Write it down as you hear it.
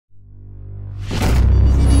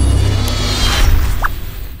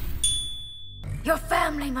Your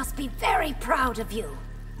family must be very proud of you.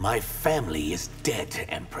 My family is dead,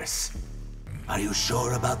 Empress. Are you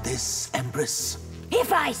sure about this, Empress?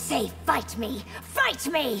 If I say fight me,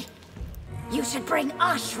 fight me! You should bring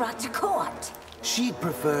Ashra to court. She'd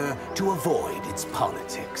prefer to avoid its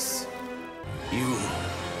politics. You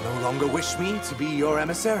no longer wish me to be your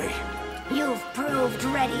emissary? You've proved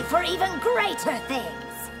ready for even greater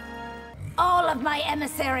things. All of my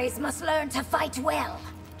emissaries must learn to fight well.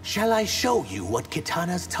 Shall I show you what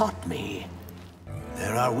Kitana's taught me?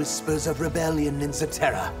 There are whispers of rebellion in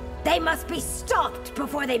Zaterra. They must be stopped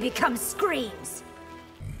before they become screams.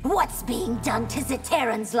 What's being done to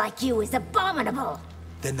Zaterrans like you is abominable.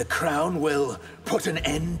 Then the crown will put an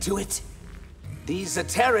end to it? These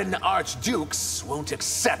Zaterran archdukes won't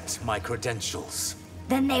accept my credentials.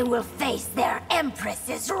 Then they will face their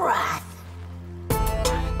Empress's wrath.